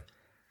podcast. Like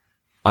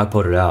I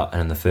put it out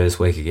and in the first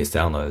week it gets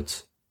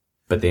downloads,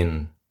 but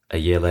then a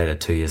year later,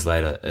 2 years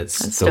later,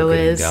 it's still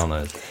getting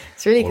downloads.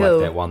 It's really cool.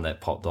 Like that one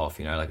that popped off,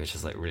 you know, like it's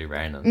just like really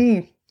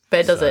random.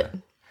 But it does it.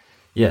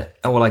 Yeah.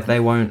 Oh, well, like they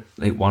won't,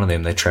 like one of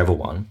them, they travel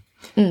one.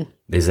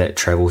 There's that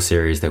travel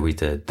series that we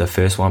did. The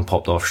first one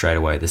popped off straight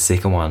away. The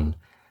second one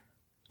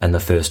in the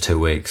first 2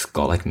 weeks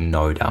got like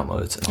no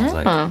downloads. And I was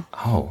like,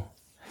 oh.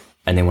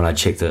 And then when I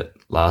checked it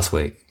last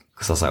week,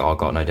 because I was like, oh, I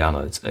got no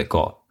downloads, it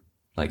got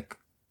like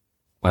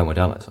way more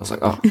downloads. I was like,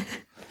 oh,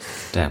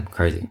 damn,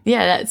 crazy.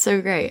 Yeah, that's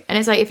so great. And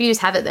it's like, if you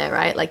just have it there,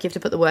 right? Like you have to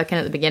put the work in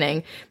at the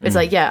beginning. But it's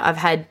like, yeah, I've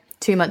had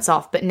 2 months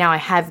off, but now I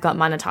have got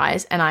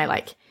monetized and I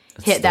like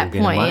hit that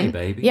getting point, money,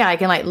 baby. yeah, I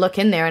can like look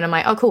in there and I'm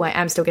like, oh, cool, I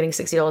am still getting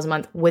 $60 a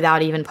month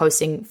without even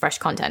posting fresh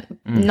content.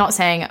 Not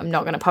saying I'm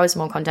not going to post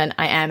more content.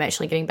 I am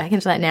actually getting back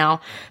into that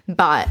now,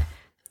 but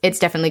it's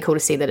definitely cool to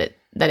see that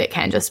it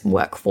can just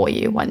work for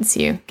you once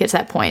you get to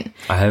that point.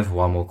 I have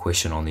one more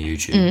question on the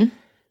YouTube.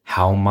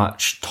 How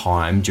much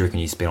time do you reckon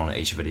you spend on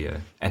each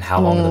video, and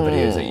how long are the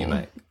videos that you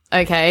make?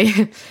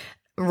 Okay,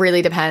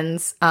 really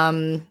depends.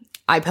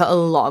 I put a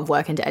lot of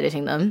work into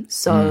editing them,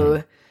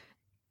 so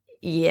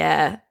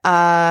yeah.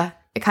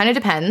 It kind of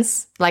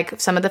depends. Like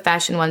some of the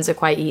fashion ones are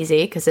quite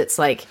easy because it's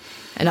like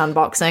an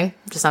unboxing,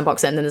 just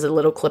unbox it, and then there's a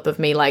little clip of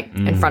me like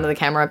in front of the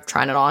camera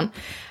trying it on.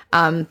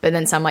 But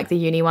then some like the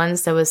uni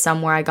ones, there was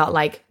some where I got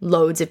like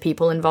loads of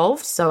people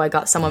involved. So I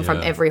got someone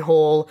from every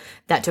hall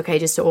that took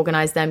ages to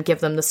organize them, give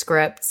them the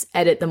scripts,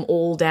 edit them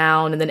all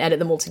down, and then edit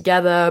them all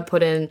together,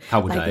 put in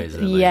Couple like, days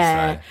at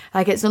yeah, least,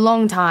 like it's a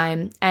long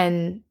time.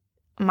 And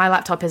my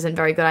laptop isn't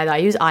very good either. I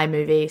use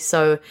iMovie,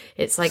 so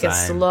it's like a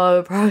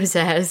slow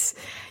process.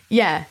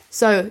 Yeah,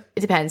 so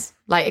it depends.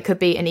 Like it could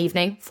be an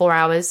evening, 4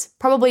 hours,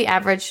 probably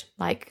average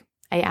like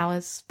 8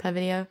 hours per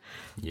video.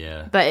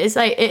 Yeah. But it's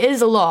like, it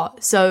is a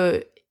lot.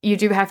 So you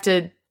do have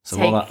to It's a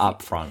lot of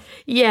upfront.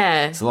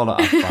 Yeah. It's a lot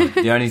of upfront.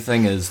 The only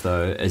thing is,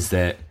 though, is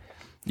that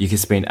you could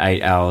spend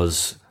 8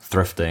 hours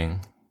thrifting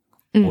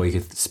or you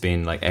could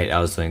spend like 8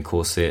 hours doing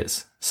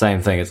corsets.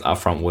 Same thing, it's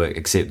upfront work,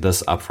 except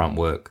this upfront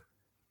work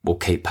will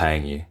keep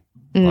paying you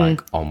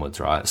like onwards,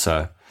 right?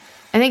 So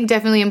I think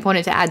definitely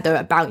important to add though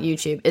about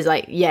YouTube is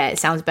like, yeah, it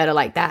sounds better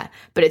like that,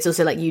 but it's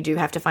also like you do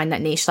have to find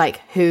that niche.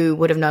 Like who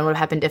would have known what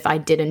happened if I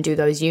didn't do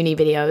those uni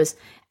videos,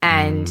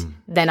 and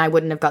then I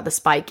wouldn't have got the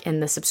spike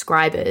in the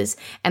subscribers.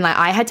 And like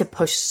I had to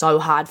push so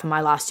hard for my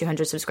last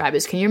 200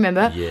 subscribers. Can you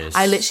remember? Yes.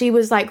 I literally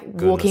was like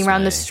walking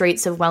around me. the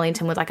streets of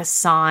Wellington with like a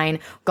sign,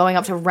 going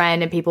up to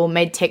random people,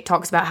 made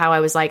TikToks about how I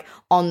was like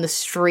on the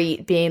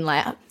street being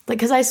like,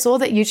 because I saw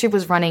that YouTube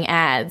was running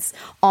ads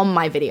on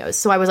my videos.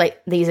 So I was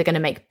like, these are going to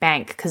make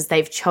bank because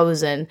they've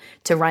chosen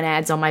to run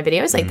ads on my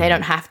videos. Like they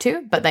don't have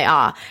to, but they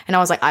are. And I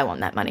was like, I want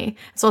that money.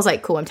 So I was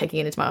like, cool, I'm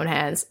taking it into my own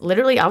hands.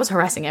 Literally, I was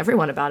harassing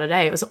everyone about it.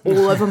 It was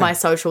all over my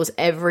socials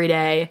every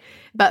day,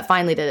 but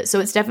finally did it. So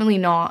it's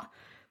definitely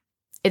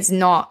it's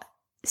not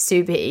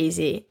super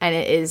easy and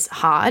it is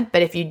hard.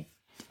 But if you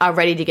are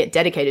ready to get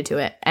dedicated to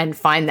it and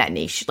find that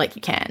niche, like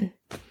you can.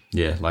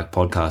 yeah, like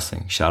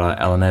podcasting. Shout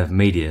out Ellen Ave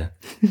Media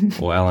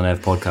or Ellen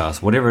Ave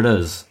Podcast, whatever it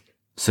is.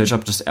 Search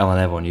up just Ellen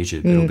Ave on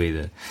YouTube. It'll be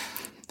there.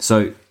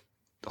 So,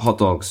 hot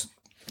dogs,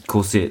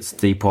 corsets,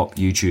 Depop,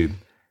 YouTube.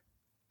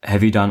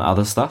 Have you done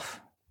other stuff?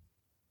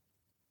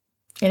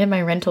 I did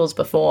my rentals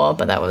before,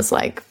 but that was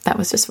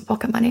just for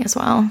pocket money as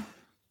well.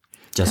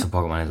 Just for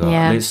pocket money as well.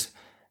 Yeah.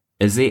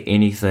 Is there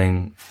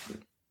anything,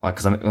 like,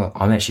 because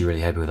I'm actually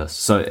really happy with this.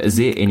 So, is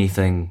there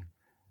anything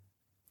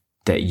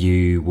that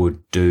you would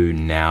do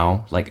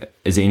now? Like,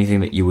 is there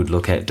anything that you would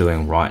look at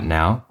doing right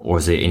now? Or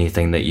is there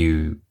anything that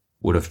you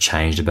would have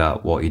changed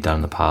about what you've done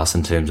in the past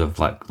in terms of,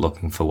 like,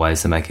 looking for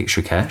ways to make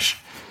extra cash?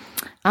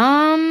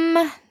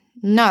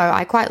 No,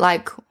 I quite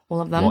like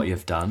all of them. What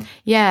you've done?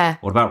 Yeah.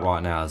 What about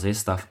right now?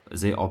 Is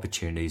there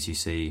opportunities you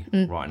see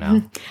right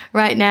now?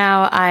 Right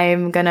now,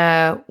 I'm going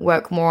to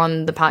work more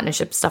on the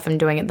partnership stuff I'm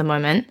doing at the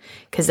moment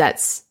because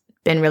that's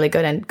been really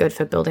good and good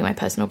for building my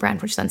personal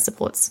brand, which then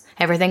supports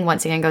everything.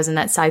 Once again, goes in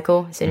that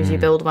cycle. As soon as you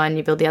build one,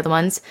 you build the other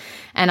ones.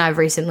 And I've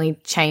recently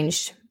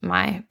changed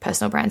my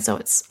personal brand, so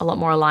it's a lot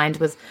more aligned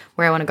with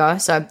where I want to go.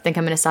 So I think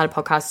I'm going to start a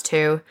podcast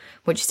too,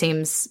 which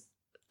seems,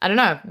 I don't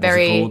know,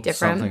 very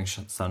different.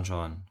 Something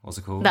Sunshine. What's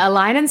it called? The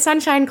Align and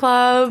Sunshine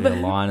Club. The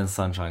Align and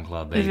Sunshine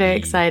Club, baby. Very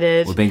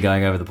excited. We've been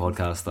going over the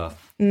podcast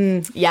stuff.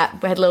 Yeah,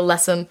 we had a little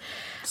lesson.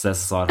 So that's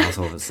a side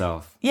hustle of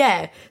itself.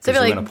 Yeah, so I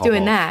feel we're like gonna pop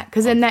doing off. that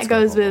because then It's that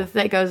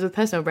gonna goes with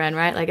personal brand,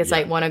 right? Like it's Yeah.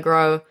 like want to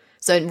grow.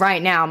 So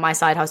right now, my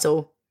side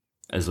hustle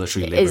Is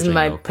literally is leveraging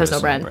my your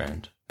personal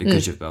brand.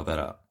 because you've built that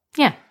up.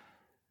 Yeah.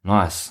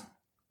 Nice.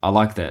 I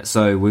like that.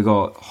 So we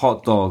got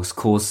hot dogs,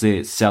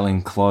 corsets,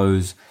 selling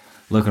clothes,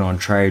 looking on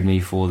Trade Me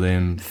for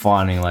them,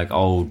 finding like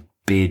old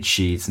bed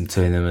sheets and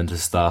turning them into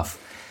stuff.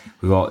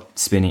 We got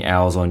spending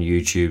hours on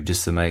YouTube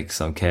just to make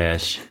some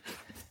cash.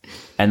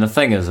 And the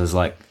thing is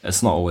like,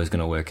 it's not always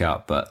going to work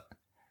out, but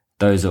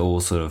those are all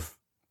sort of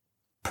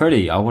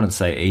pretty, I wouldn't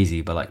say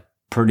easy, but like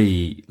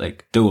pretty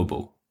like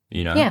doable,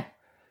 you know? Yeah.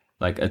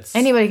 Like it's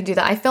Anybody can do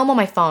that. I film on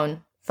my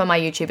phone for my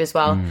YouTube as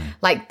well.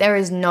 Like there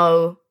is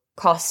no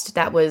cost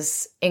that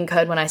was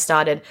incurred when I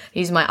started. I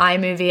use my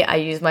iMovie, I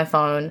use my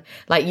phone.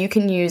 Like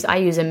I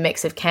use a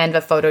mix of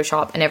Canva,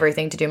 Photoshop and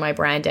everything to do my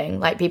branding.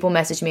 Like people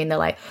message me and they're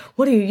like,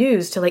 what do you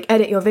use to like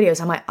edit your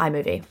videos? I'm like,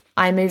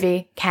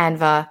 iMovie,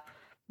 Canva.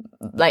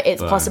 Like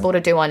it's possible to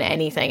do on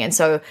anything. And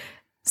so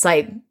it's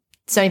like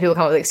so many people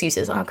come up with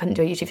excuses. Oh, I couldn't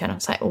do a YouTube channel.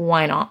 It's like,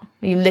 why not?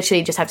 You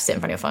literally just have to sit in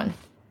front of your phone.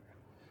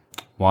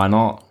 Why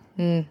not?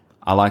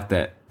 I like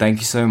that. Thank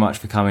you so much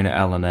for coming to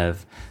Ellen Ave.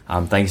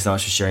 Thank you so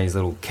much for sharing these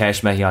little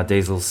cash-making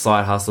ideas, little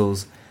side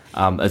hustles.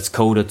 It's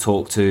cool to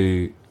talk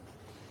to...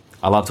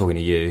 I love talking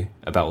to you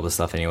about all this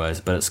stuff anyways,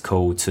 but it's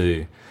cool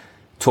to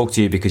talk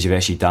to you because you've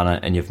actually done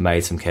it and you've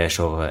made some cash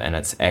over it, and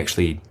it's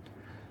actually,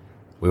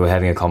 we were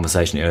having a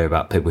conversation earlier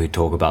about people who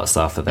talk about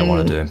stuff that they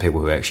want to do and people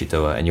who actually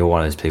do it, and you're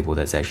one of those people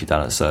that's actually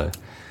done it. So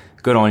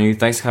good on you.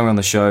 Thanks for coming on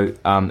the show.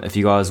 If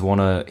you guys want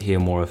to hear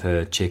more of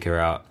her, check her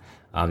out.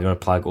 You want to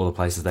plug all the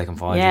places they can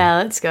find you? Yeah,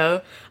 let's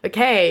go.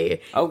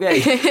 Okay.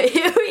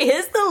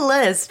 Here's the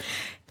list.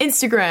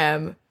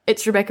 Instagram,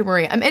 it's Rebecca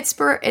Marie.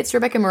 It's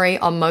Rebecca Marie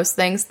on most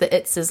things. The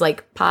it's is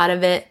like part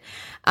of it.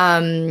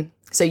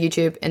 So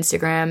YouTube,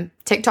 Instagram,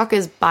 TikTok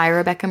is by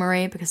Rebecca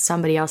Marie because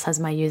somebody else has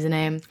my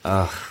username.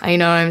 I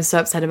know, I'm so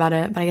upset about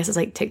it, but I guess it's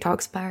like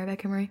TikTok's by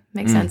Rebecca Marie.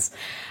 Makes sense.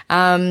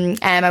 And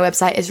my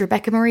website is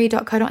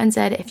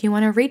rebeccamarie.co.nz if you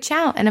want to reach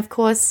out. And of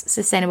course,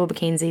 sustainable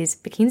bikinis.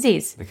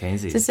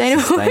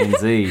 Sustainable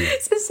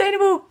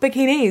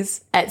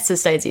bikinis at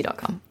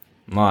sustainzy.com.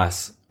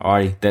 Nice.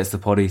 Alrighty, that's the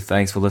potty.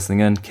 Thanks for listening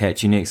in.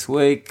 Catch you next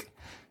week.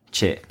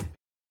 Chat.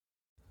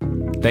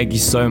 Thank you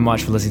so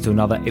much for listening to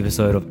another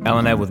episode of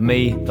Ellen Ave with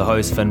me, the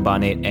host, Finn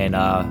Barnett, and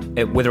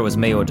whether it was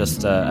me or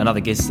just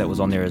another guest that was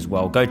on there as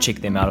well, go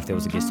check them out if there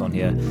was a guest on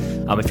here.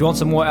 If you want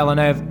some more Ellen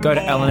Ave, go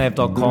to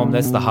ellenave.com.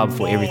 That's the hub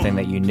for everything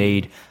that you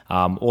need.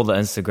 All the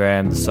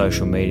Instagram, the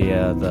social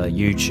media, the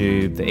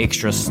YouTube, the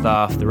extra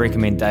stuff, the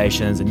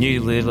recommendations, the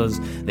newsletters,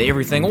 the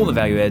everything, all the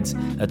value adds.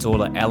 It's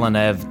all at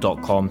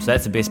ellenave.com. So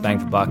that's the best bang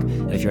for buck.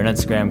 And if you're an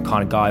Instagram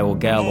kind of guy or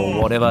gal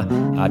or whatever,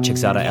 check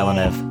us out at Ellen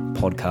Ave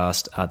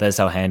podcast. That's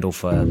our handle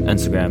for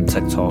Instagram,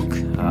 TikTok,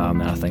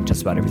 and I think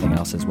just about everything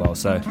else as well.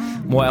 So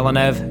more Ellen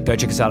Ave, go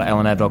check us out at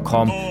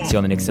ellenave.com. See you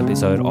on the next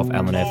episode of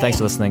Ellen Ave. Thanks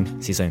for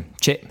listening. See you soon.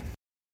 Cheers.